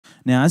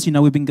Now, as you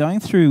know,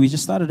 we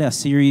just started our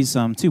series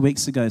 2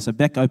 weeks ago. So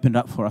Beck opened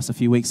up for us a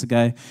few weeks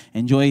ago,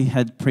 and Joy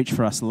had preached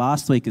for us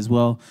last week as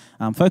well,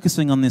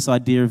 focusing on this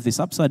idea of this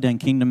upside-down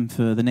kingdom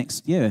for the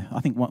next,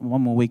 I think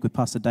one more week with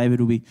Pastor David.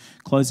 Will be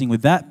closing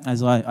with that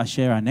as I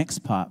share our next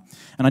part.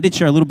 And I did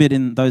share a little bit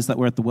in those that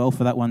were at the well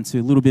for that one too,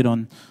 a little bit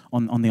on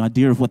the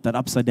idea of what that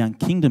upside-down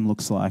kingdom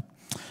looks like.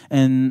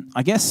 And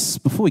I guess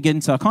before we get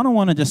into it, I kind of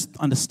want to just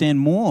understand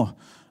more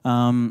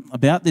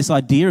about this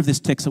idea of this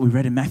text that we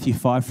read in Matthew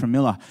 5 from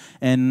Miller.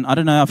 And I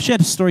don't know, I've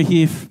shared a story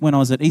here when I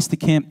was at Easter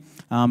camp,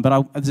 but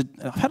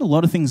I've had a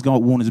lot of things go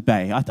at Warners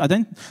Bay. I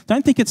don't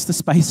think it's the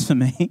space for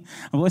me.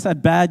 I've always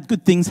had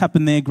good things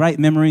happen there, great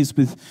memories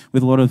with a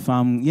lot of,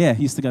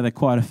 used to go there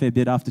quite a fair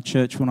bit after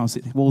church when I was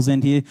at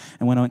Wallsend here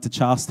and when I went to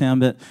Charlestown.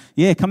 But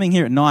yeah, coming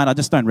here at night, I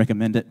just don't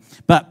recommend it.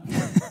 But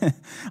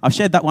I've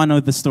shared that one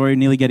of the story,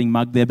 nearly getting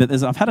mugged there. But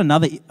I've had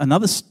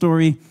another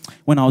story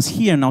when I was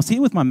here, and I was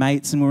here with my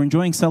mates, and we were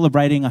enjoying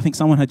celebrating. I think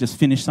someone had just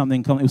finished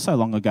something. It was so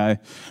long ago.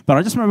 But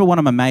I just remember one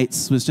of my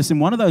mates was just in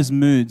one of those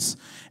moods,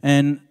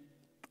 and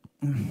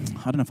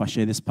I don't know if I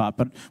share this part,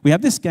 but we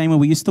have this game where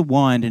we used to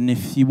wind, and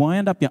if you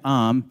wind up your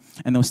arm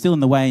and they were still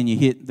in the way and you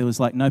hit, there was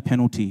like no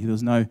penalty. There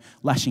was no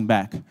lashing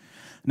back.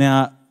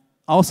 Now,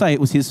 I'll say it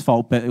was his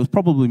fault, but it was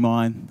probably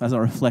mine as I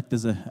reflect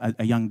as a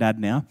young dad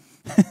now,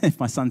 if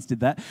my sons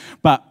did that.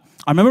 But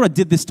I remember I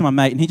did this to my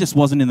mate, and he just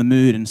wasn't in the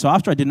mood. And so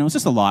after I did it, it was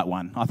just a light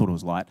one. I thought it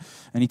was light.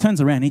 And he turns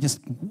around, and he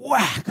just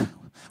whack,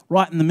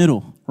 right in the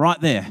middle,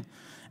 right there.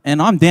 And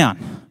I'm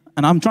down,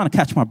 and I'm trying to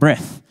catch my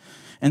breath.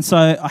 And so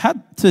I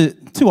had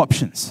two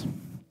options.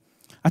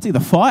 I had to either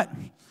fight,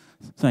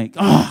 saying,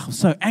 I'm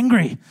so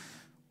angry,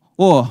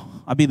 or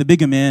I'd be the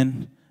bigger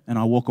man and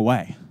I walk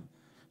away.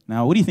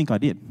 Now, what do you think I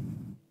did?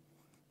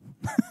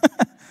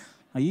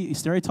 Are you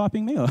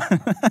stereotyping me? Or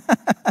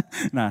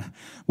no.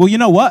 Well, you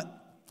know what?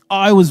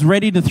 I was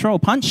ready to throw a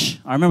punch.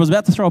 I remember I was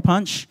about to throw a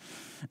punch,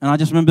 and I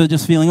just remember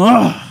just feeling,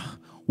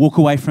 walk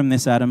away from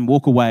this, Adam,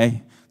 walk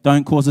away.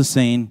 Don't cause a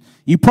scene.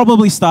 You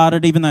probably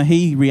started, even though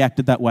he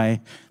reacted that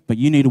way, but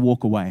you need to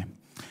walk away.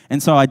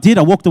 And so I did.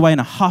 I walked away in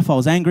a huff. I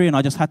was angry, and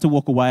I just had to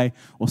walk away,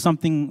 or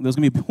something. There was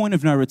going to be a point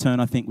of no return,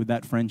 I think, with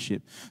that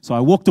friendship. So I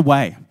walked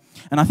away.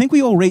 And I think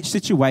we all reach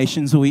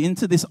situations where we're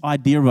into this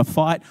idea of a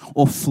fight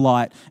or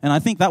flight. And I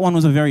think that one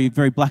was a very,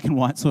 very black and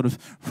white sort of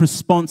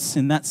response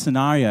in that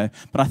scenario.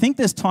 But I think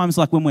there's times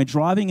like when we're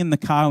driving in the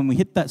car and we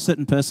hit that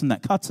certain person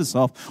that cuts us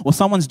off, or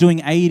someone's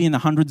doing 80 in a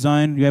 100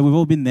 zone. Yeah, we've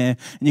all been there.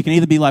 And you can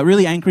either be like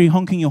really angry,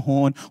 honking your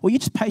horn, or you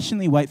just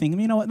patiently wait thinking,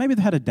 you know what, maybe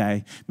they've had a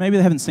day. Maybe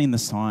they haven't seen the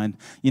sign,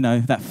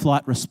 that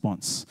flight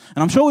response.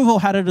 And I'm sure we've all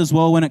had it as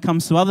well when it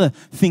comes to other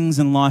things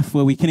in life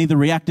where we can either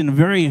react in a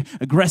very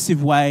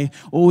aggressive way,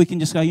 or we can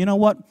just go, you know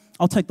what,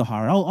 I'll take the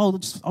high road.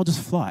 I'll just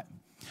fly.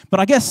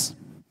 But I guess,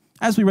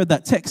 as we read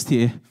that text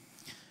here,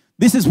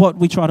 this is what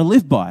we try to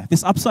live by,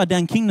 this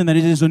upside-down kingdom, that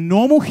it is a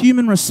normal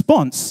human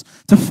response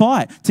to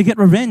fight, to get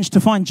revenge, to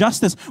find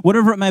justice,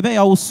 whatever it may be.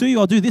 I will sue you,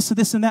 I'll do this or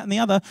this and that and the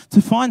other,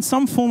 to find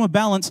some form of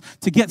balance,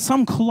 to get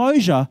some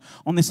closure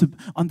on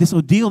this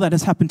ordeal that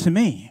has happened to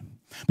me.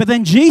 But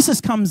then Jesus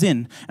comes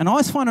in, and I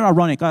always find it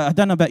ironic. I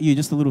don't know about you,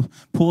 just a little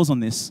pause on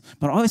this,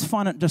 but I always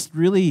find it just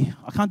really,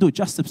 I can't do it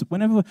justice.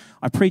 Whenever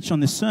I preach on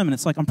this sermon,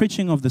 it's like I'm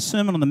preaching of the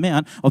Sermon on the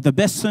Mount, of the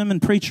best sermon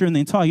preacher in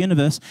the entire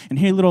universe, and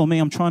here little old me,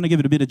 I'm trying to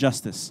give it a bit of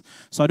justice.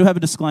 So I do have a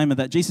disclaimer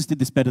that Jesus did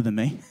this better than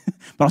me,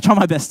 but I'll try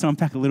my best to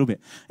unpack a little bit.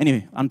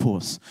 Anyway,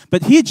 unpause.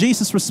 But here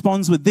Jesus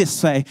responds with this,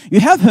 say, you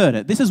have heard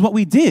it. This is what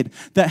we did,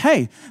 that,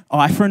 hey,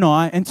 eye for an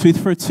eye and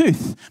tooth for a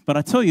tooth. But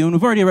I tell you, and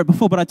we've already read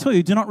before, but I tell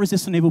you, do not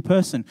resist an evil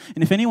person.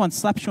 And if anyone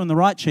slaps you on the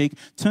right cheek,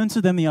 turn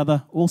to them the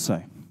other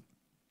also.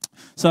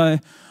 So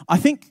I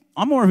think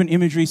I'm more of an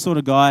imagery sort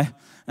of guy,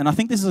 and I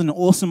think this is an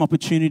awesome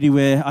opportunity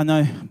where I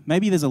know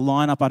maybe there's a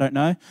lineup, I don't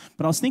know,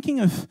 but I was thinking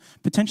of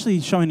potentially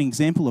showing an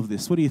example of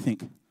this. What do you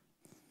think?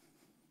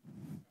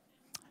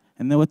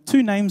 And there were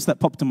two names that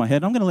popped in my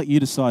head. I'm going to let you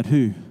decide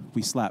who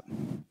we slap.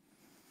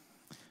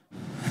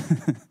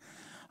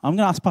 I'm going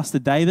to ask Pastor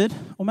David,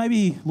 or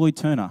maybe Lloyd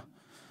Turner.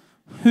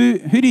 Who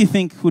do you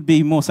think would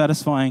be more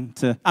satisfying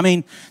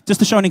just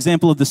to show an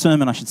example of the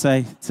sermon, I should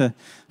say,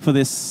 for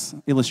this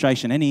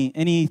illustration.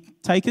 Any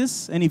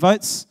takers? Any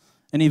votes?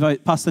 Any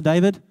vote Pastor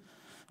David?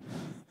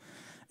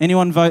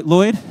 Anyone vote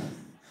Lloyd?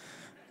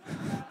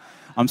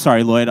 I'm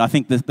sorry, Lloyd. I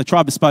think the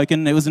tribe has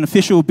spoken. It was an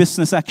official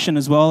business action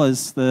as well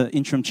as the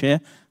interim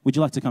chair. Would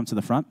you like to come to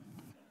the front?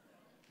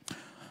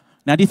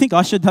 Now, do you think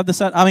I should have be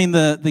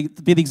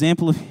the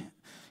example of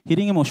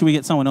hitting him, or should we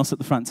get someone else at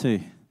the front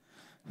too?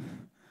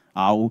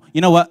 Oh,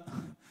 you know what?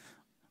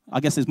 I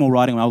guess there's more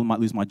writing. I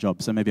might lose my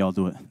job, so maybe I'll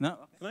do it. No.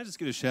 Can I just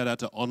give a shout out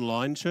to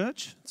Online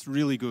Church? It's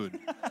really good.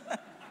 Yeah,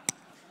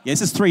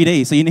 this is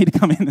 3D, so you need to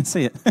come in and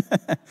see it.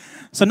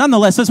 So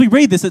nonetheless, as we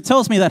read this, it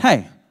tells me that,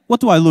 hey, what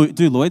do I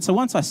do, Lloyd? So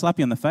once I slap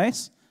you in the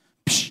face,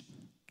 psh.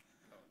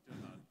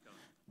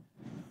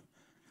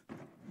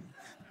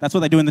 That's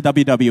what they do in the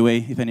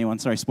WWE, if anyone,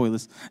 sorry,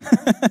 spoilers.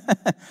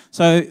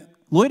 So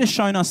Lloyd has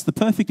shown us the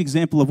perfect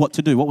example of what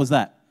to do. What was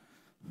that?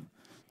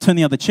 Turn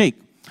the other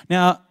cheek.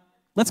 Now,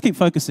 let's keep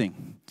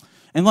focusing.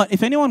 And like,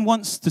 if anyone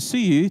wants to sue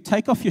you,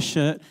 take off your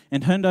shirt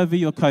and hand over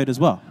your coat as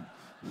well.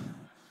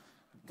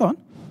 Go on.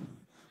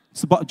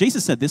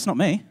 Jesus said this, not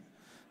me.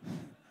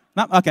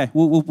 No, okay,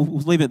 we'll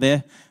leave it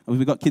there.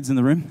 We've got kids in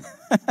the room.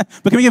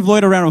 But can we give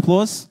Lloyd a round of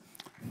applause?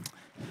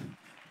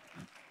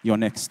 You're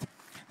next.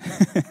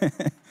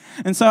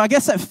 And so I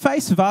guess at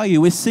face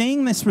value, we're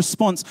seeing this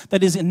response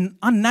that is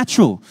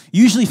unnatural.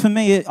 Usually for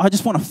me, I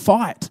just want to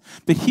fight.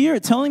 But here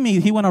it's telling me,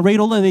 here when I read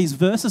all of these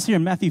verses here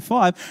in Matthew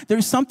 5, there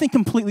is something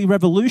completely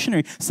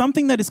revolutionary,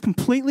 something that is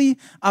completely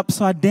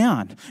upside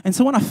down. And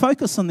so when I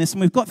focus on this,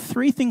 and we've got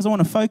 3 things I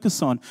want to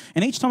focus on,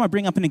 and each time I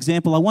bring up an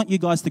example, I want you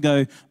guys to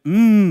go,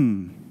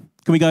 Can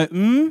we go,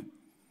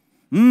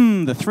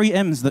 the 3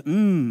 M's, the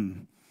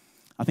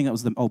I think that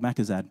was the old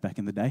Macca's ad back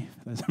in the day.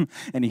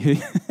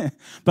 Anywho.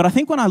 But I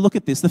think when I look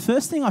at this, the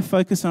first thing I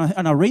focus on,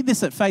 and I read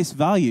this at face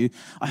value,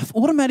 I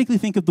automatically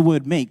think of the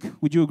word meek.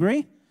 Would you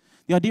agree?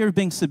 The idea of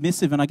being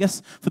submissive. And I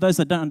guess for those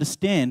that don't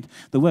understand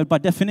the word, by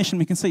definition,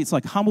 we can see it's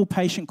like humble,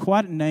 patient,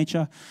 quiet in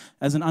nature,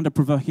 as an under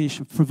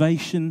provocation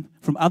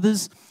from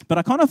others. But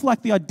I kind of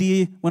like the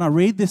idea when I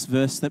read this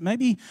verse that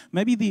maybe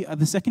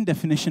the second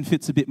definition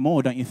fits a bit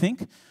more, don't you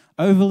think?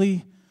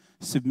 Overly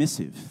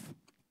submissive.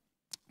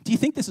 Do you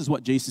think this is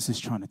what Jesus is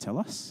trying to tell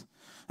us?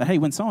 That, hey,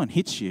 when someone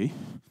hits you,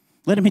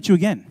 let him hit you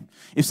again.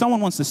 If someone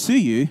wants to sue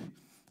you,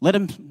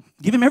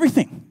 give him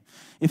everything.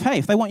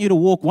 If they want you to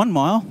walk 1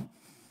 mile,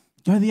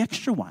 go the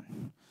extra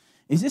one.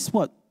 Is this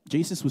what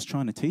Jesus was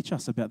trying to teach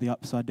us about the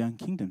upside down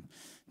kingdom?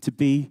 To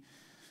be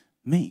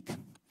meek.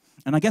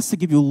 And I guess to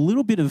give you a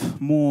little bit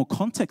of more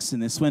context in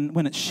this,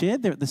 when it's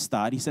shared there at the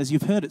start, he says,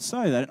 you've heard it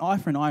so, that an eye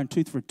for an eye and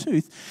tooth for a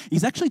tooth.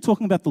 He's actually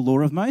talking about the law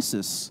of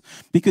Moses.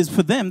 Because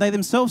for them, they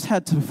themselves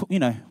had to,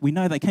 we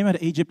know they came out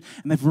of Egypt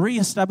and they've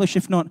reestablished,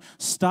 if not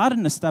started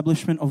an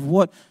establishment of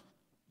what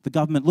the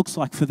government looks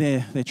like for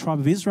their tribe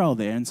of Israel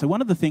there. And so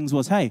one of the things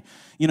was,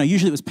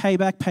 usually it was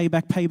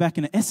payback,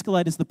 and it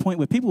escalated to the point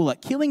where people were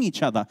like killing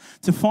each other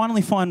to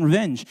finally find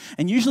revenge.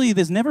 And usually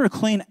there's never a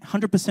clean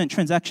 100%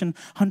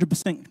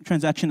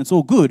 transaction, it's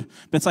all good.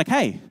 But it's like,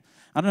 hey,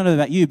 I don't know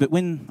about you, but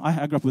when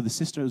I grew up with a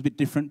sister, it was a bit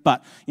different.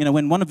 But,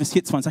 when one of us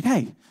hits one, it's like,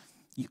 hey,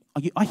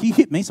 you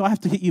hit me, so I have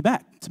to hit you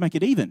back to make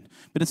it even.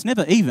 But it's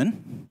never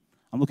even.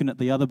 I'm looking at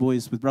the other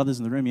boys with brothers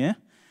in the room, yeah?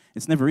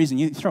 It's never easy.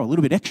 You throw a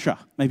little bit extra,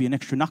 maybe an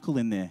extra knuckle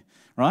in there,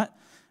 right?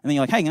 And then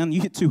you're like, hey, man, you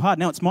hit too hard.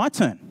 Now it's my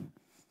turn.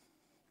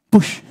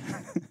 Push.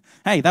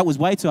 Hey, that was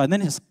way too hard. And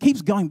then it just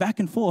keeps going back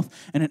and forth,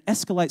 and it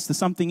escalates to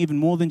something even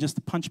more than just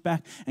a punch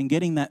back and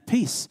getting that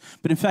peace.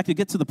 But in fact, it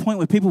gets to the point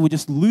where people were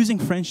just losing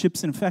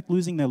friendships and, in fact,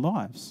 losing their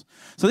lives.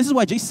 So this is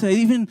why Jesus said,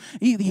 even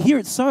here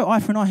it's so,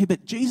 eye for an eye here,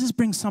 but Jesus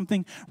brings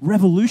something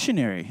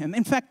revolutionary. And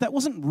in fact, that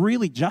wasn't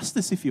really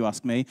justice, if you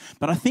ask me.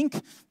 But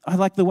I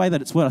like the way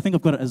that it's worded. I think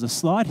I've got it as a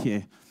slide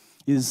here.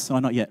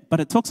 Not yet, but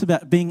it talks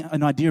about being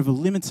an idea of a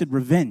limited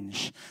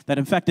revenge. That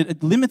in fact,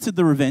 it limited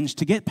the revenge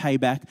to get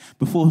payback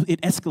before it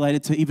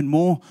escalated to even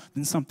more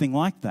than something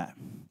like that.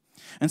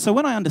 And so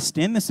when I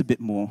understand this a bit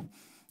more,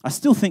 I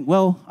still think,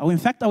 are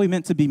we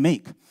meant to be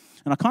meek?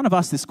 And I kind of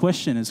ask this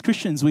question, as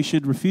Christians, we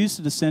should refuse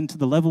to descend to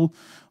the level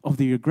of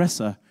the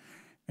aggressor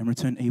and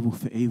return evil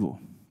for evil.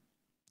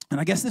 And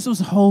I guess this was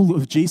the whole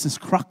of Jesus'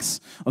 crux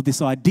of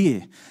this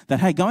idea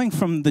that, hey, going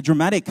from the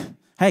dramatic,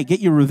 hey,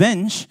 get your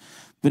revenge,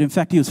 but in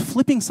fact, he was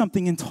flipping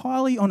something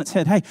entirely on its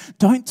head. Hey,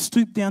 don't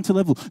stoop down to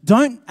level.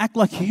 Don't act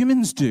like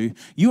humans do.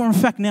 You are in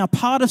fact now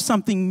part of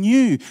something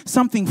new,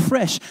 something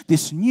fresh,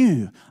 this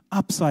new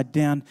upside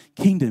down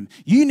kingdom.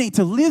 You need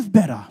to live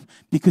better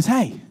because,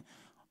 hey,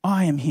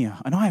 I am here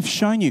and I have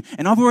shown you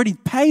and I've already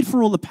paid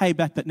for all the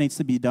payback that needs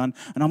to be done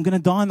and I'm going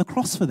to die on the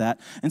cross for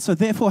that. And so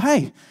therefore,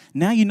 hey,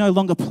 now you no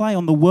longer play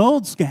on the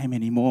world's game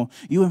anymore.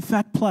 You in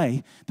fact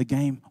play the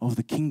game of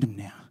the kingdom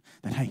now.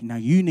 That, hey, now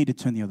you need to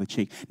turn the other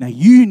cheek. Now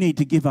you need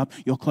to give up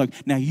your cloak.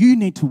 Now you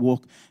need to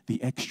walk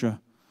the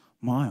extra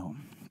mile.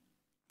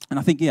 And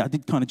I think, I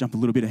did kind of jump a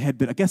little bit ahead,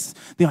 but I guess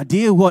the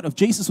idea of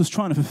Jesus was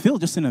trying to fulfill,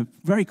 just in a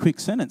very quick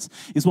sentence,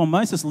 is while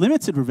Moses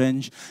limited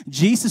revenge,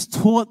 Jesus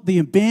taught the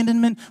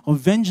abandonment of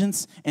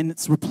vengeance and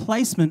its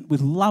replacement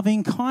with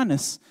loving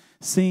kindness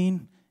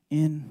seen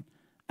in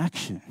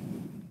action.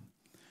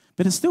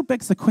 But it still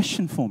begs the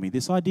question for me,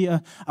 this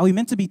idea, are we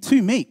meant to be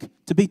too meek,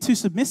 to be too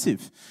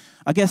submissive?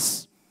 I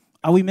guess,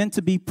 are we meant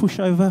to be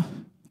pushover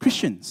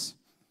Christians?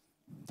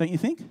 Don't you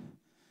think? Do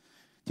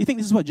you think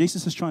this is what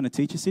Jesus is trying to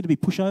teach us here, to be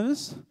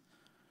pushovers?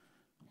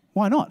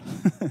 Why not?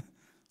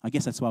 I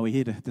guess that's why we're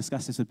here to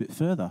discuss this a bit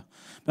further.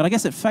 But I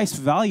guess at face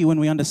value,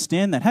 when we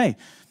understand that, hey,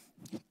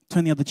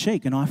 turn the other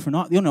cheek, an eye for an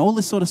eye, all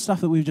this sort of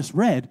stuff that we've just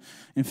read,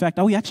 in fact,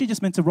 are we actually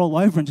just meant to roll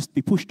over and just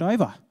be pushed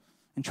over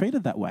and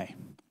treated that way?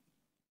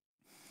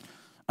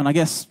 And I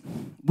guess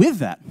with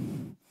that,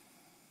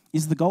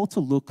 is the goal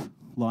to look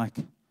like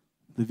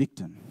the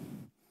victim?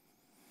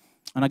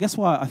 And I guess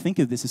why I think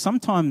of this is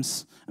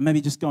sometimes, and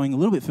maybe just going a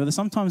little bit further,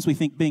 sometimes we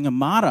think being a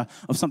martyr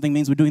of something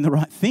means we're doing the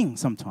right thing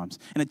sometimes.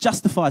 And it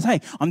justifies,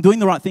 hey, I'm doing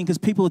the right thing because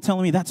people are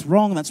telling me that's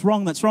wrong, that's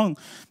wrong, that's wrong.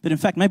 But in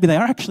fact, maybe they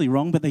are actually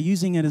wrong, but they're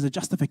using it as a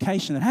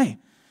justification that, hey,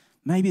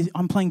 maybe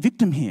I'm playing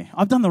victim here.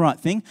 I've done the right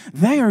thing.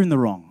 They are in the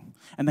wrong.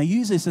 And they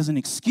use this as an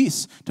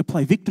excuse to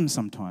play victim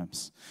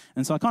sometimes.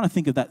 And so I kind of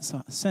think of that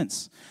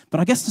sense. But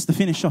I guess just to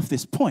finish off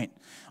this point,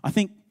 I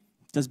think,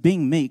 does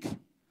being meek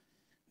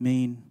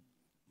mean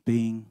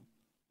being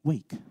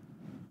weak?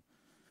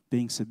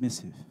 Being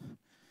submissive?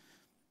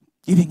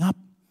 Giving up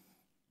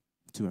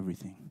to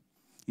everything?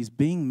 Is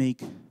being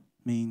meek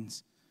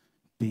means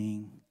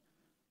being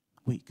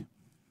weak?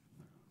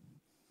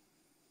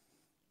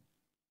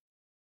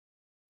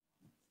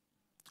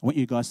 I want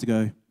you guys to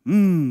go,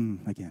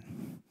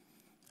 again.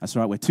 That's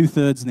right, we're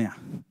 2/3 now.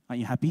 Aren't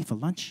you happy for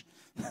lunch?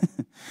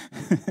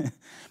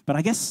 But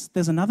I guess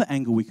there's another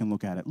angle we can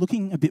look at it,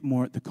 looking a bit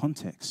more at the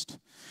context.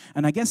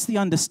 And I guess the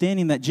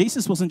understanding that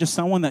Jesus wasn't just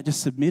someone that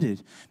just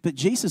submitted, but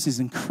Jesus is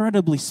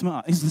incredibly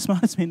smart. He's the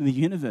smartest man in the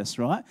universe,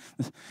 right?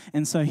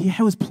 And so he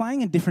was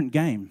playing a different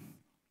game.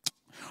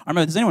 I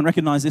remember, does anyone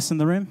recognize this in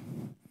the room?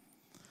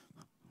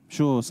 I'm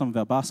sure some of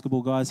our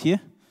basketball guys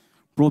here.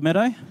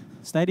 Broadmeadow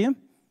Stadium. Do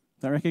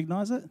they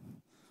recognize it?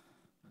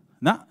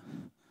 No.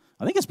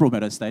 I think it's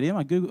Broadmeadow Stadium.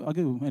 I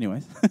Google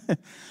anyways.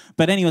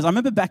 But anyways, I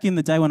remember back in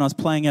the day when I was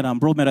playing at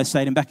Broadmeadow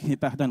Stadium, back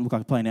I don't look like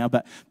I play now,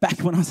 but back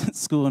when I was at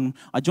school, and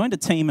I joined a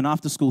team, an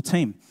after-school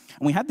team.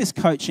 And we had this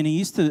coach, and he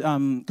used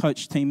to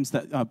coach teams,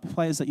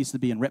 players that used to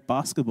be in rep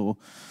basketball.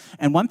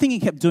 And one thing he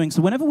kept doing,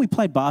 so whenever we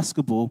played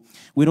basketball,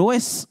 we'd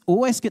always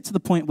get to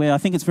the point where I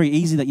think it's very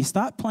easy that you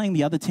start playing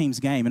the other team's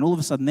game, and all of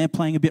a sudden they're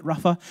playing a bit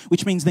rougher,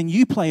 which means then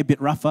you play a bit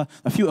rougher,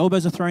 a few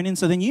elbows are thrown in,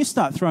 so then you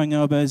start throwing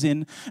elbows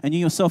in, and you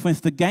yourself, if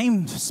the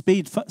game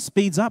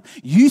speeds up,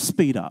 you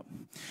speed up.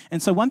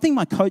 And so one thing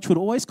my coach would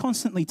always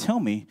constantly tell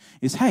me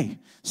is, hey,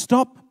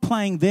 stop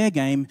playing their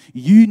game.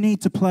 You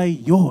need to play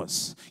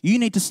yours. You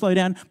need to slow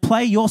down,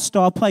 play your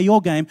style, play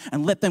your game,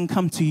 and let them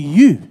come to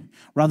you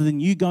rather than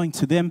you going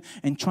to them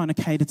and trying to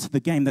cater to the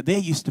game that they're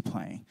used to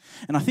playing.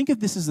 And I think of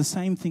this as the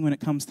same thing when it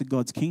comes to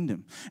God's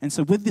kingdom. And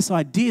so with this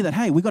idea that,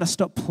 hey, we've got to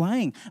stop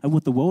playing at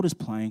what the world is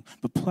playing,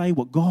 but play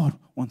what God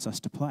wants us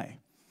to play.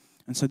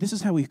 And so this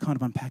is how we kind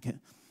of unpack it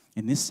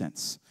in this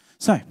sense.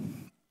 So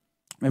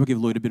maybe we'll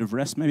give Lloyd a bit of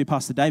rest. Maybe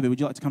Pastor David, would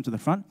you like to come to the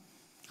front?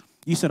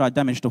 You said I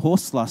damaged a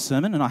horse last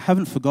sermon, and I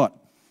haven't forgot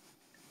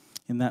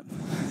in that,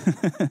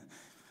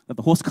 that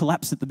the horse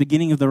collapsed at the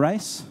beginning of the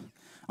race.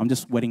 I'm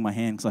just wetting my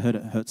hand because I heard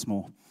it hurts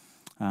more.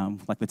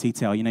 Like the tea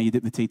towel. You know, you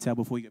dip the tea towel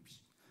before you go.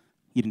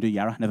 You didn't do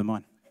Yarra, never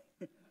mind.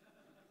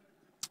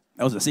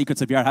 That was the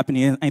secrets of Yarra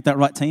happening. Ain't that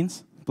right,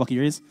 teens? Block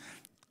your ears.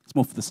 It's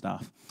more for the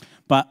staff.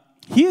 But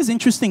here's an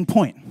interesting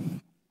point.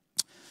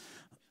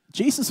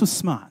 Jesus was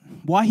smart.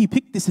 Why he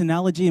picked this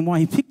analogy and why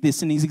he picked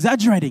this, and he's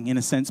exaggerating in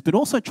a sense, but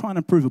also trying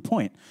to prove a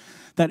point.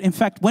 That in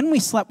fact, when we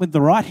slap with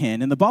the right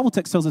hand, and the Bible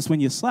text tells us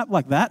when you slap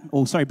like that,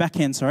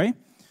 backhand,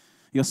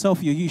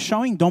 yourself, you're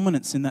showing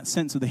dominance in that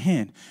sense of the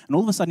hand. And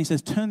all of a sudden he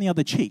says, turn the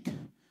other cheek,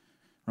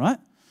 right?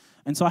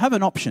 And so I have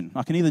an option.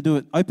 I can either do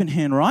it open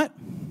hand right,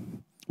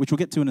 which we'll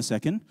get to in a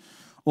second,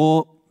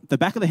 or the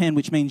back of the hand,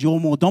 which means you're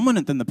more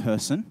dominant than the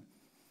person,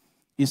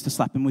 is to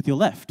slap him with your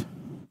left.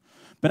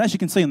 But as you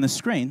can see on the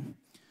screen,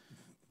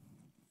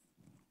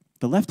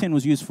 the left hand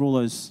was used for all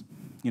those,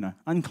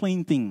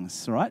 unclean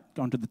things, right?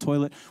 Going to the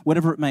toilet,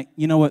 whatever it may,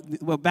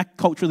 well, back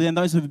culturally, and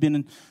those who have been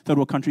in third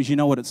world countries, you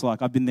know what it's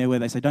like. I've been there where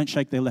they say, don't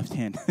shake their left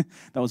hand.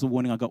 That was a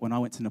warning I got when I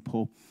went to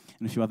Nepal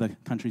and a few other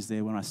countries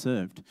there when I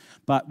served.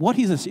 But what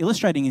he's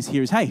illustrating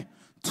here is, hey,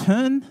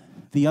 turn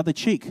the other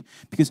cheek.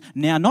 Because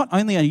now not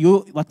only are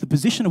you, like the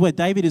position of where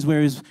David is,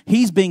 where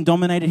he's being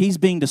dominated, he's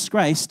being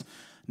disgraced,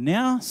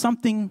 now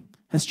something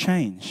has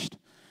changed.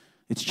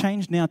 It's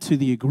changed now to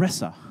the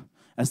aggressor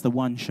as the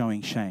one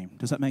showing shame.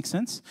 Does that make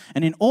sense?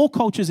 And in all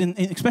cultures,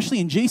 especially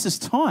in Jesus'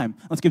 time,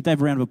 let's give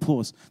Dave a round of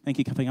applause. Thank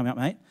you for coming out,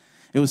 mate.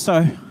 It was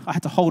so, I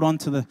had to hold on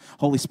to the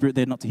Holy Spirit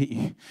there not to hit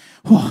you.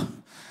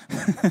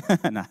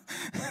 Nah.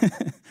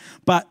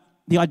 But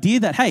the idea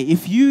that, hey,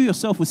 if you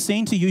yourself were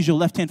seen to use your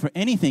left hand for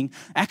anything,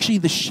 actually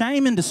the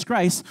shame and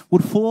disgrace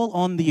would fall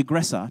on the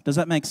aggressor. Does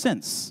that make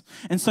sense?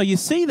 And so you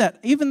see that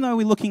even though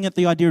we're looking at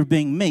the idea of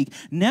being meek,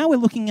 now we're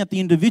looking at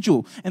the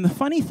individual. And the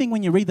funny thing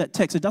when you read that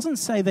text, it doesn't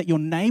say that your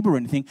neighbor or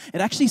anything.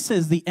 It actually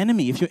says the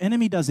enemy. If your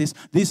enemy does this,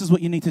 this is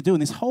what you need to do.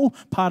 And this whole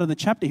part of the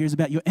chapter here is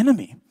about your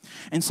enemy.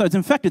 And so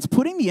in fact, it's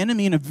putting the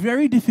enemy in a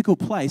very difficult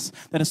place,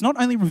 that it's not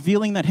only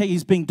revealing that, hey,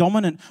 he's being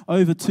dominant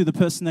over to the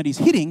person that he's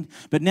hitting,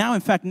 but now, in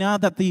fact, now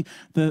that the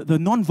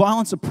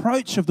non-violence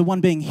approach of the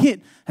one being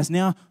hit has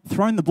now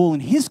thrown the ball in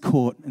his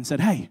court and said,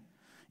 hey,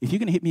 if you're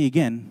going to hit me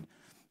again,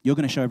 you're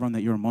going to show everyone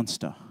that you're a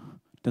monster.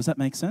 Does that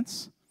make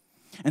sense?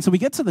 And so we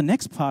get to the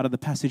next part of the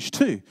passage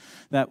too,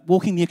 that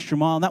walking the extra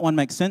mile, that one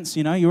makes sense.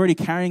 You're already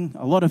carrying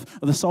a lot of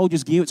the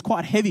soldiers' gear. It's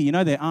quite heavy,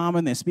 their armor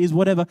and their spears,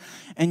 whatever,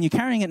 and you're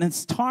carrying it and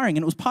it's tiring,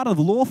 and it was part of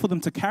the law for them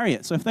to carry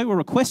it. So if they were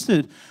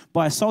requested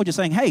by a soldier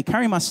saying, hey,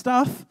 carry my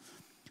stuff,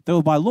 they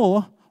were by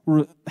law,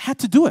 had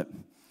to do it.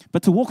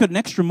 But to walk an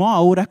extra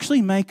mile would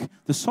actually make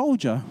the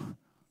soldier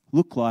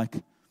look like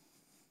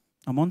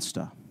a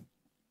monster.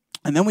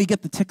 And then we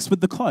get the text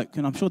with the cloak,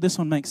 and I'm sure this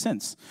one makes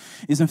sense,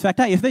 is in fact,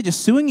 hey, if they're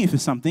just suing you for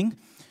something,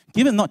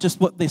 Give them not just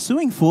what they're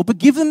suing for, but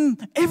give them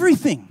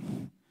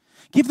everything.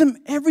 Give them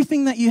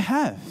everything that you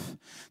have.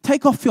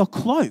 Take off your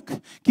cloak.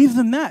 Give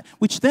them that,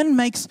 which then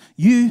makes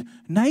you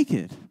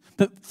naked.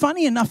 But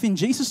funny enough, in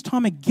Jesus'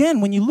 time,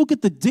 again, when you look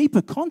at the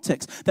deeper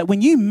context, that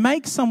when you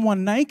make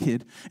someone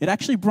naked, it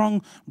actually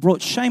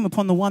brought shame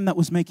upon the one that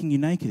was making you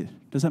naked.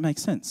 Does that make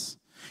sense?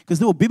 Because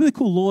there were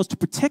biblical laws to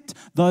protect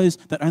those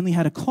that only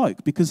had a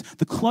cloak, because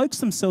the cloaks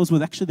themselves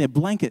were actually their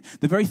blanket,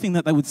 the very thing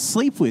that they would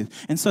sleep with.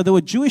 And so there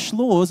were Jewish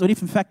laws, or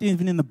if in fact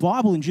even in the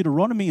Bible, in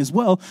Deuteronomy as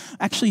well,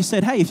 actually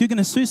said, hey, if you're going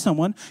to sue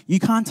someone, you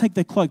can't take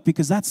their cloak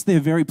because that's their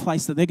very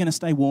place that they're going to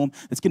stay warm,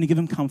 that's going to give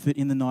them comfort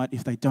in the night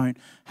if they don't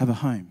have a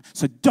home.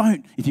 So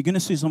if you're going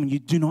to sue someone, you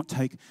do not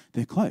take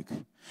their cloak.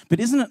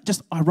 But isn't it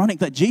just ironic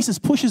that Jesus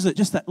pushes it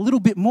just that little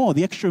bit more,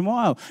 the extra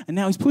mile, and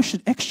now he's pushed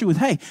it extra with,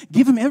 hey,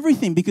 give them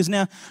everything, because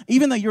now,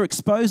 even though you're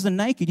exposed and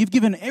naked, you've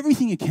given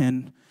everything you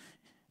can,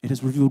 it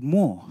has revealed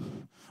more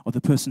of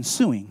the person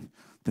suing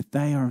that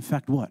they are in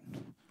fact what?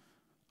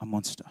 A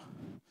monster.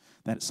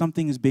 That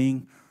something is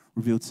being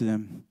revealed to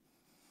them.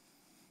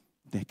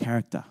 Their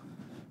character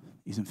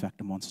is in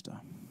fact a monster.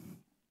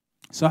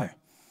 So,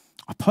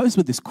 I pose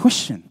with this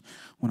question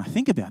when I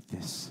think about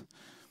this.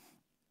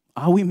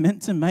 Are we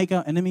meant to make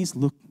our enemies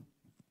look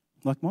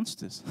like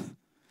monsters?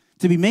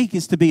 To be meek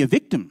is to be a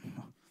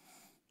victim.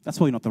 That's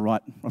probably not the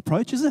right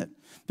approach, is it?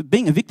 But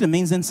being a victim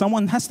means then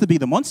someone has to be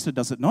the monster,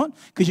 does it not?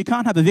 Because you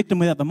can't have a victim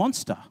without the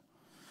monster.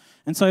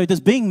 And so does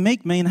being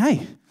meek mean,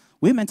 hey,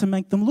 we're meant to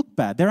make them look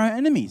bad? They're our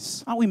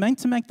enemies. Aren't we meant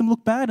to make them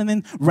look bad and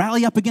then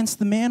rally up against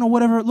the man or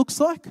whatever it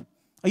looks like?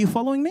 Are you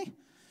following me?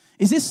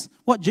 Is this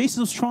what Jesus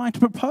was trying to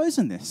propose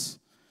in this?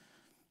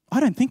 I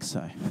don't think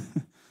so.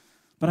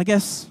 But I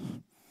guess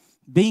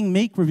being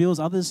meek reveals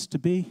others to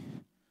be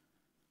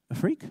a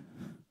freak?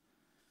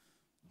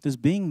 Does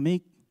being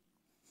meek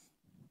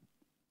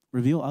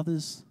reveal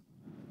others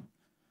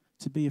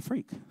to be a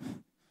freak?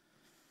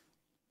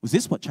 Was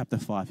this what chapter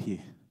 5 here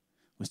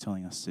was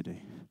telling us to do?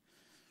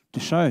 To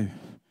show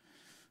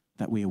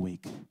that we are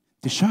weak.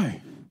 To show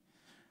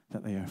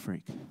that they are a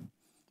freak.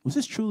 Was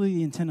this truly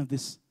the intent of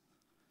this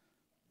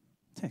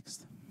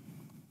text?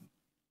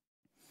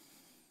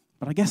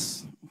 But I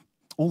guess,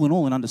 all in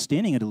all, in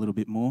understanding it a little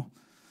bit more,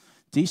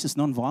 Jesus'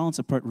 non-violence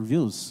approach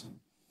reveals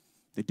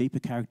the deeper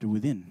character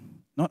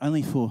within, not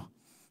only for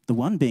the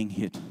one being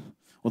hit,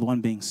 or the one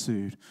being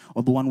sued,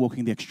 or the one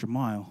walking the extra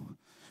mile,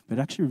 but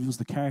it actually reveals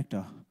the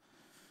character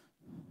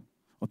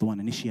of the one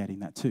initiating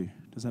that too.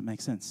 Does that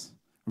make sense?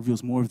 It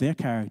reveals more of their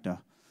character,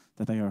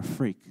 that they are a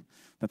freak,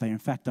 that they in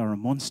fact are a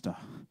monster,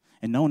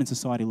 and no one in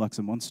society likes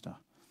a monster.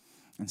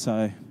 And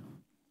so,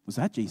 was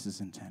that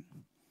Jesus' intent?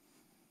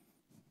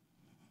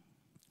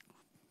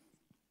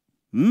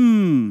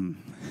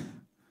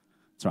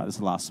 That's right, this is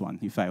the last one.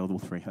 You failed all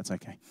three. That's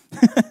okay.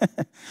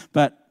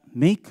 But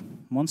meek,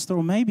 monster,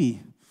 or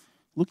maybe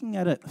looking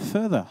at it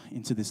further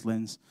into this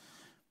lens,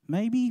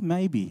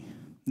 maybe,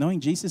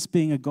 knowing Jesus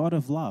being a God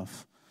of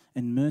love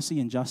and mercy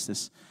and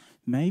justice,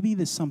 maybe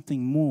there's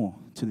something more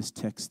to this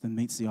text than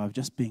meets the eye of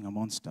just being a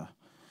monster.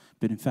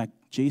 But in fact,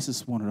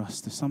 Jesus wanted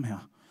us to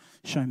somehow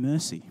show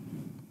mercy.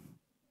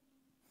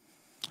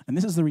 And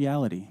this is the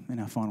reality in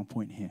our final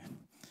point here.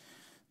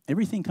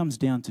 Everything comes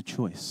down to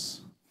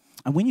choice.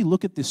 And when you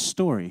look at this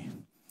story,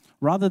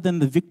 rather than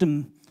the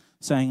victim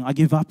saying, I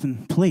give up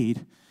and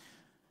plead,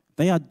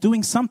 they are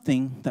doing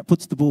something that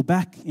puts the ball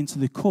back into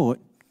the court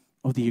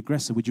of the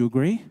aggressor. Would you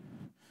agree?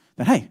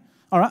 That, hey,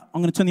 all right,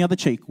 I'm going to turn the other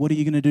cheek. What are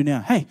you going to do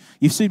now? Hey,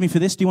 you've sued me for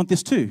this. Do you want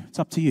this too? It's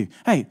up to you.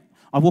 Hey,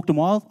 I've walked a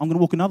mile. I'm going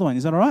to walk another one.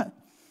 Is that all right?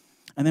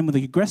 And then with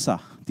the aggressor,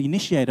 the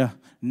initiator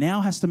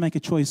now has to make a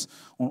choice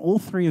on all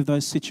three of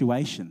those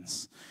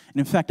situations. And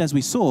in fact, as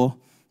we saw,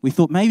 we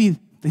thought maybe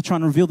they're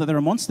trying to reveal that they're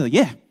a monster.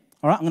 Yeah.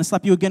 All right, I'm going to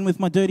slap you again with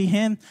my dirty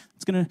hand.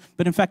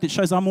 But in fact, it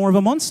shows I'm more of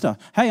a monster.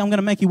 Hey, I'm going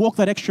to make you walk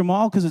that extra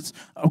mile because it's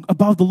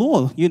above the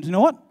law. You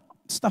know what?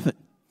 Stuff it.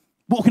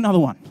 Walk another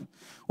one.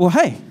 Or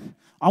hey,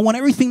 I want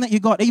everything that you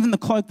got, even the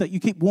cloak that you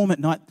keep warm at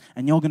night,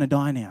 and you're going to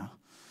die now.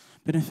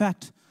 But in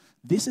fact,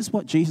 this is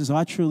what Jesus,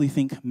 I truly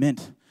think,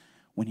 meant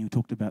when he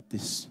talked about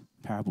this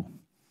parable.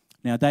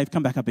 Now, Dave,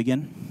 come back up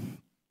again.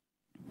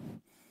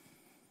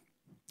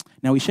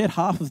 Now, we shared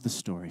half of the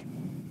story.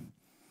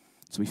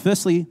 So we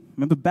firstly,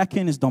 remember,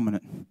 backhand is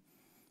dominant.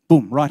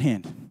 Boom, right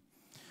hand.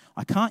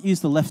 I can't use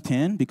the left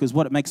hand because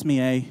what, it makes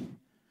me a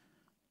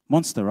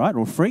monster, right,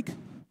 or a freak.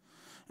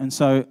 And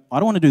so I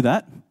don't want to do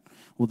that.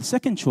 Well, the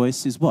second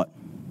choice is what?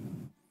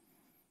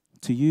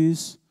 To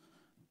use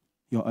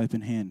your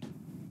open hand.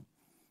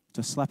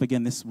 To slap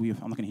again this, I'm not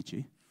going to hit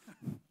you,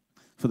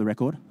 for the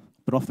record,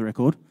 but off the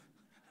record.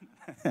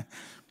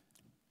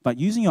 But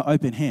using your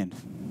open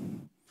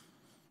hand,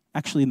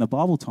 actually in the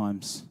Bible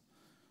times,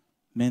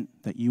 meant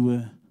that you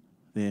were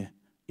their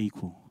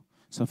equal.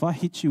 So if I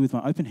hit you with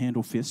my open hand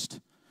or fist,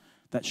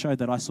 that showed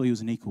that I saw you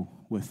as an equal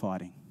worth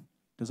fighting.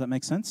 Does that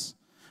make sense?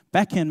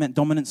 Backhand meant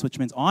dominance, which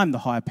means I'm the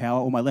higher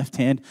power, or my left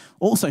hand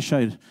also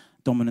showed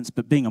dominance,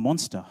 but being a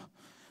monster.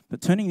 But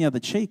turning the other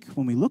cheek,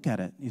 when we look at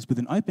it, is with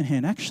an open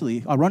hand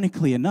actually,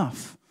 ironically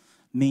enough,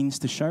 means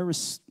to show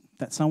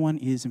that someone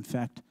is in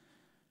fact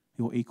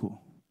your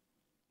equal.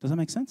 Does that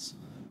make sense?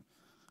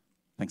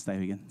 Thanks,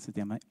 Dave, again. Sit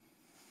down, mate.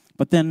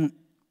 But then,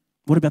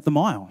 what about the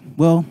mile?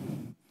 Well,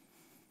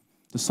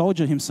 the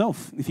soldier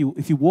himself, if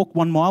you walk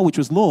 1 mile, which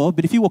was law,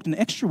 but if you walked an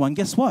extra one,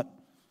 guess what?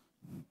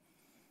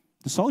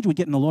 The soldier would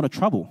get in a lot of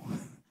trouble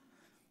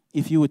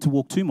if you were to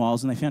walk 2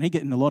 miles, and they found he'd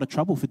get in a lot of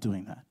trouble for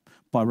doing that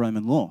by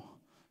Roman law,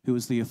 who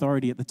was the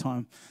authority at the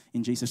time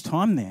in Jesus'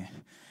 time there.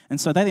 And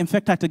so they, in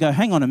fact, had to go,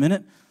 hang on a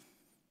minute,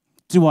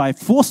 do I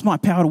force my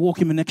power to walk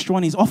him an extra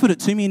one? He's offered it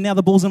to me, and now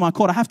the ball's in my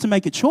court. I have to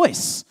make a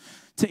choice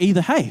to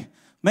either, hey,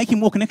 make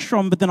him walk an extra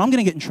one, but then I'm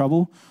going to get in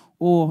trouble,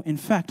 or, in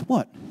fact,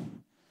 what?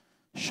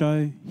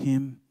 Show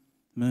him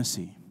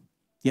mercy.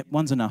 Yep,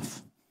 one's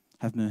enough.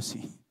 Have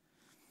mercy.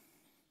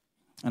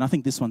 And I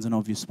think this one's an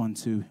obvious one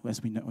too,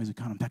 as we know, as we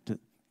kind of unpacked it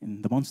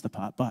in the monster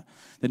part. But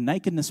the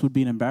nakedness would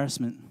be an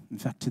embarrassment, in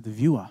fact, to the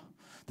viewer.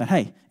 That,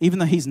 hey, even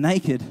though he's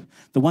naked,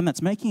 the one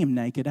that's making him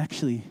naked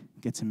actually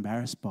gets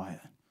embarrassed by it.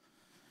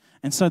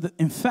 And so,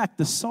 in fact,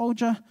 the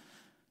soldier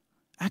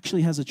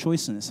actually has a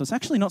choice in this. So it's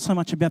actually not so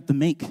much about the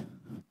meek,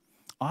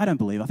 I don't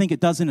believe. I think it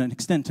does in an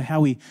extent to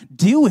how we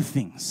deal with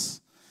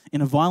things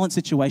in a violent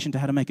situation, to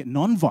how to make it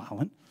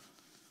non-violent,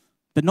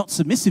 but not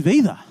submissive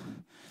either.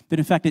 But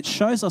in fact, it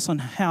shows us on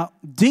how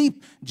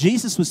deep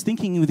Jesus was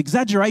thinking, with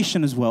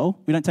exaggeration as well.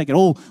 We don't take it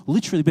all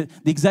literally, but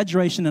the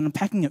exaggeration and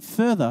unpacking it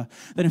further,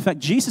 that in fact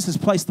Jesus has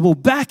placed the ball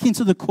back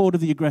into the court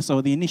of the aggressor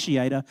or the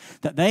initiator,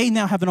 that they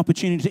now have an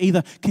opportunity to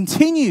either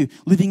continue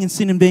living in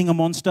sin and being a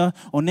monster,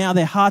 or now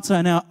their hearts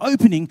are now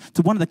opening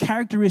to one of the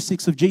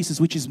characteristics of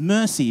Jesus, which is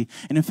mercy.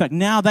 And in fact,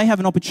 now they have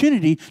an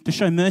opportunity to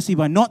show mercy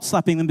by not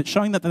slapping them, but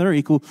showing that they're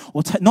equal,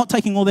 or not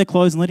taking all their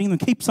clothes and letting them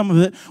keep some of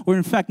it, or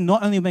in fact,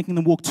 not only making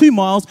them walk 2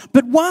 miles,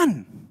 but 1.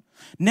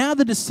 Now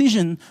the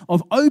decision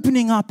of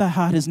opening up their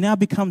heart has now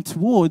become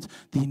towards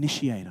the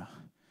initiator.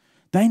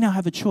 They now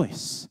have a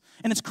choice.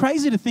 And it's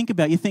crazy to think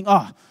about. You think,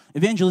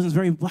 evangelism is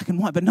very black and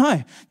white. But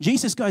no,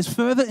 Jesus goes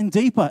further and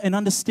deeper in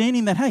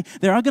understanding that, hey,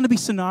 there are going to be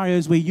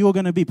scenarios where you're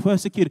going to be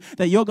persecuted,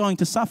 that you're going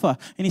to suffer.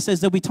 And he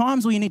says there'll be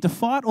times where you need to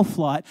fight or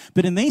flight.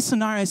 But in these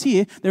scenarios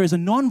here, there is a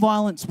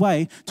non-violent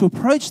way to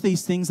approach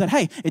these things that,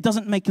 hey, it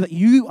doesn't make that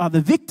you are the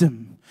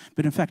victim,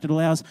 but in fact it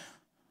allows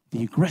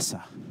the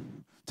aggressor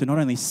to not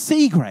only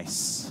see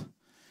grace,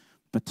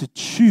 but to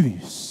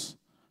choose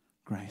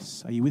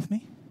grace. Are you with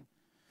me?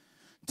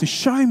 To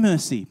show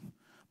mercy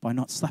by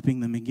not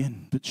slapping them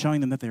again, but showing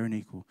them that they're an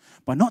equal.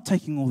 By not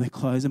taking all their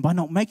clothes and by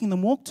not making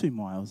them walk 2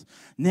 miles.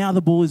 Now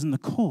the ball is in the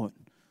court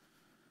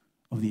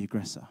of the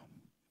aggressor.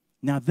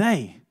 Now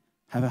they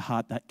have a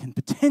heart that can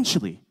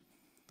potentially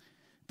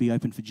be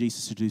open for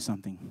Jesus to do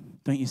something.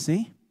 Don't you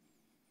see?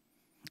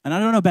 And I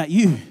don't know about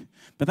you,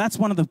 but that's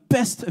one of the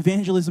best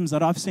evangelisms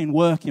that I've seen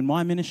work in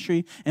my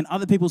ministry and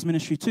other people's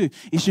ministry too,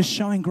 is just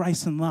showing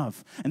grace and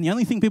love. And the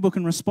only thing people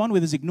can respond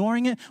with is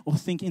ignoring it, or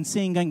thinking,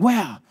 seeing, going,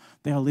 wow,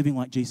 they are living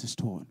like Jesus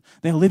taught.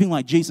 They are living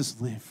like Jesus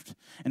lived.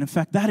 And in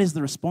fact, that is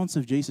the response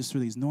of Jesus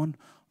through these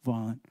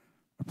non-violent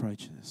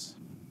approaches.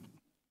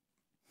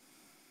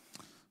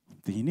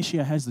 The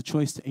initiator has the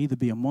choice to either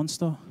be a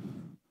monster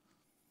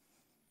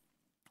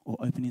or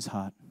open his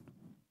heart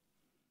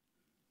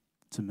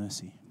to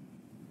mercy.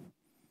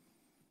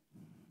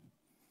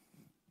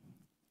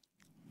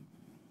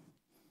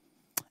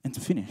 And to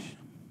finish,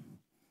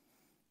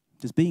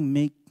 does being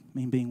meek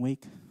mean being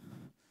weak?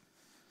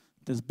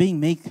 Does being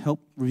meek help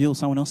reveal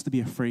someone else to be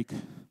a freak?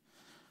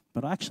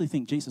 But I actually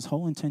think Jesus'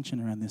 whole intention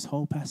around this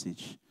whole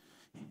passage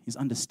is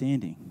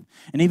understanding.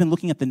 And even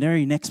looking at the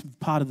very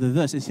next part of the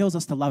verse, it tells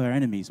us to love our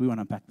enemies. We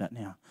won't unpack that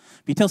now.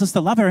 But he tells us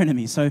to love our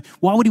enemies. So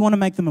why would he want to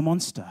make them a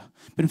monster?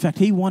 But in fact,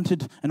 he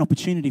wanted an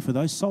opportunity for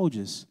those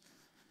soldiers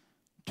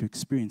to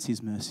experience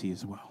his mercy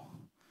as well,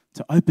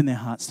 to open their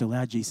hearts to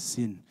allow Jesus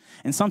in.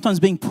 And sometimes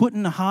being put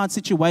in a hard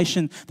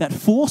situation that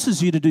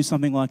forces you to do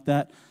something like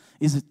that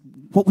is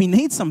what we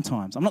need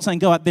sometimes. I'm not saying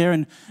go out there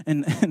and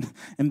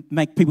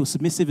make people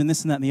submissive and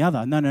this and that and the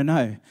other.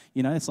 No.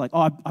 You know, it's like,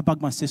 I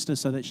bug my sister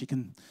so that she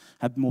can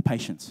have more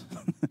patience.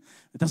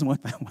 It doesn't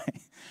work that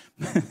way.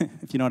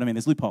 If you know what I mean,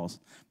 there's loopholes.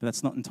 But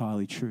that's not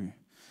entirely true.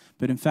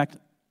 But in fact,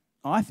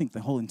 I think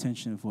the whole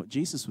intention of what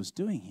Jesus was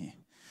doing here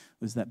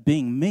was that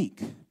being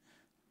meek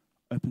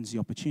opens the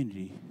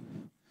opportunity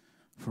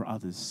for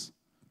others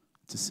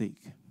to seek.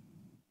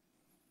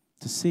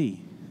 To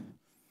see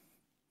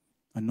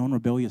a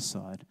non-rebellious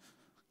side.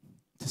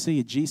 To see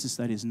a Jesus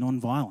that is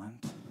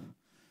non-violent.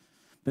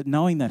 But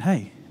knowing that,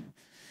 hey,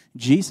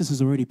 Jesus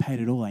has already paid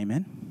it all,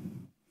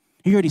 amen?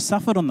 He already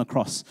suffered on the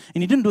cross.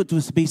 And he didn't do it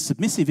to be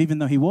submissive, even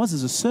though he was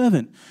as a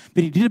servant.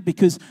 But he did it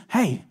because,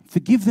 hey,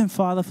 forgive them,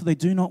 Father, for they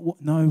do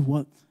not know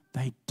what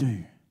they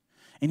do.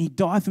 And he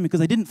died for them because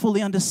they didn't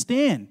fully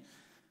understand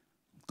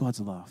God's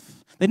love.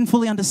 They didn't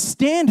fully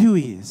understand who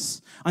he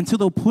is until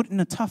they were put in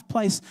a tough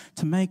place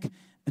to make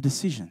a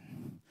decision.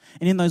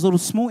 And in those little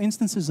small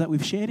instances that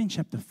we've shared in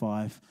chapter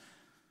 5,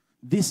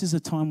 this is a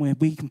time where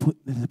we can put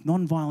the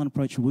non-violent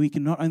approach, where we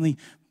can not only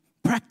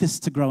practice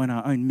to grow in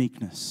our own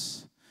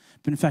meekness,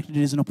 but in fact it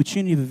is an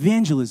opportunity of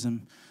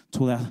evangelism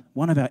to allow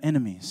one of our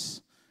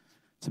enemies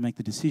to make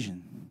the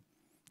decision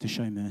to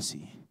show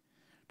mercy.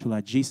 to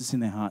allow Jesus in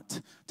their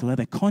heart, to let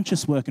their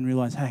conscious work and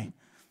realize, hey,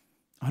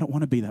 I don't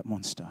want to be that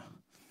monster.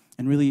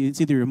 And really, it's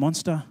either you're a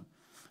monster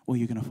or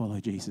you're going to follow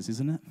Jesus,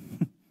 isn't it?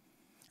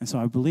 And so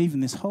I believe in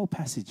this whole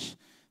passage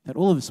that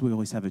all of us, we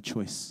always have a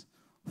choice,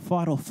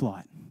 fight or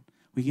flight.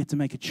 We get to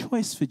make a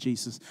choice for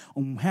Jesus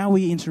on how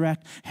we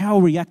interact, how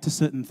we react to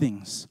certain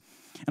things.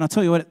 And I'll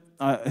tell you what,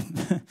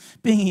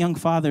 being a young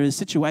father is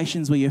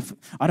situations where you're,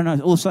 I don't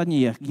know, all of a sudden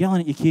you're yelling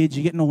at your kids,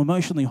 you're getting all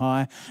emotionally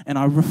high, and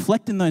I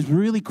reflect in those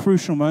really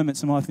crucial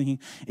moments in my life thinking,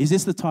 is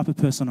this the type of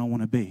person I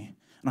want to be?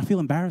 And I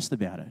feel embarrassed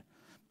about it,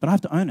 but I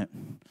have to own it.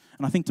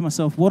 And I think to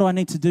myself, what do I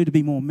need to do to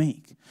be more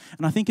meek?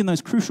 And I think in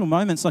those crucial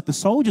moments, like the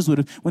soldiers would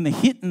have, when they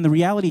hit and the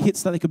reality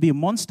hits that they could be a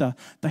monster,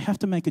 they have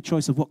to make a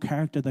choice of what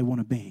character they want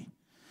to be.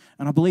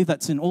 And I believe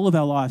that's in all of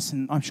our lives.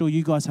 And I'm sure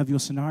you guys have your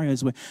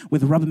scenarios where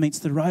the rubber meets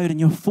the road and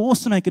you're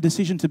forced to make a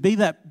decision to be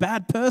that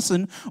bad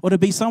person or to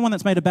be someone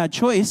that's made a bad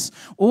choice,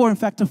 or in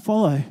fact to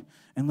follow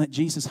and let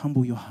Jesus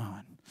humble your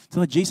heart, to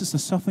let Jesus to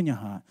soften your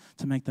heart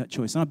to make that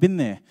choice. And I've been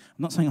there.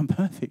 I'm not saying I'm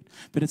perfect,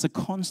 but it's a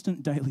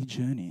constant daily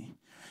journey.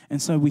 And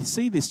so we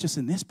see this just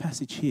in this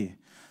passage here,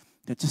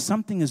 that just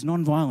something is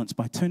non-violence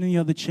by turning the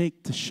other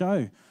cheek to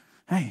show,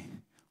 hey,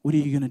 what are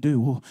you going to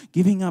do? Or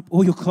giving up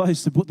all your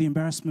clothes to put the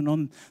embarrassment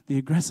on the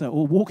aggressor,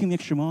 or walking the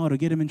extra mile to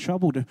get him in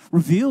trouble, to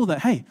reveal that,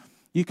 hey,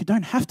 you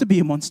don't have to be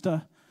a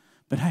monster,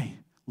 but hey,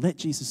 let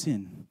Jesus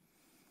in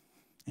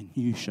and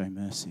you show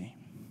mercy.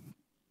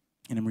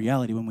 And in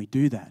reality, when we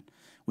do that,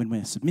 when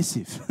we're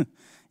submissive,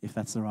 if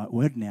that's the right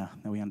word now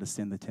that we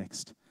understand the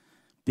text,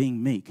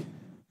 being meek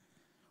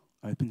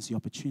opens the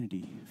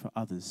opportunity for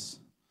others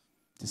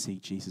to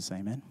seek Jesus.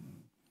 Amen.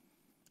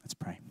 Let's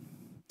pray.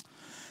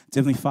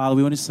 Heavenly Father,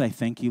 we want to say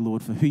thank you,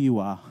 Lord, for who you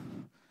are.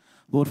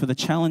 Lord, for the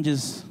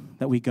challenges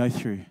that we go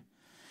through.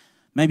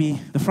 Maybe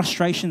the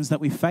frustrations that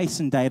we face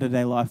in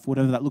day-to-day life,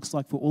 whatever that looks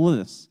like for all of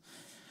us.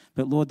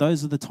 But Lord,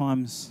 those are the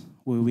times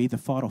where we either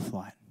fight or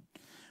flight.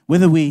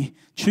 Whether we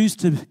choose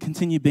to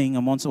continue being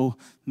a monster, or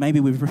maybe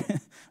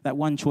that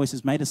one choice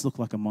has made us look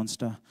like a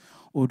monster,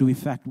 or do we in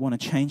fact want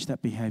to change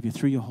that behavior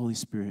through your Holy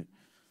Spirit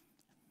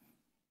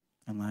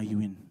and allow you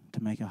in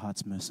to make our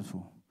hearts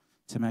merciful,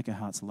 to make our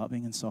hearts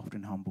loving and soft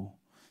and humble,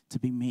 to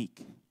be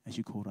meek as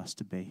you called us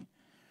to be.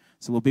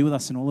 So Lord, be with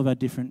us in all of our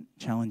different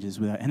challenges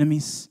with our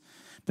enemies,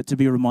 but to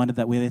be reminded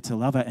that we're there to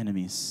love our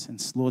enemies.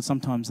 And Lord,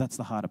 sometimes that's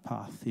the harder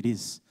path. It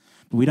is.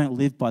 But we don't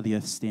live by the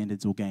earth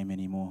standards or game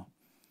anymore.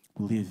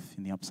 We live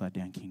in the upside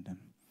down kingdom,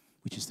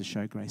 which is to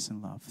show grace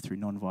and love through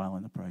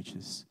non-violent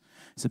approaches.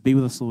 So be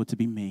with us, Lord, to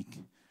be meek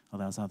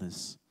allows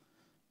others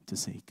to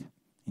seek.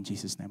 In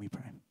Jesus' name we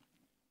pray.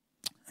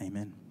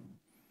 Amen.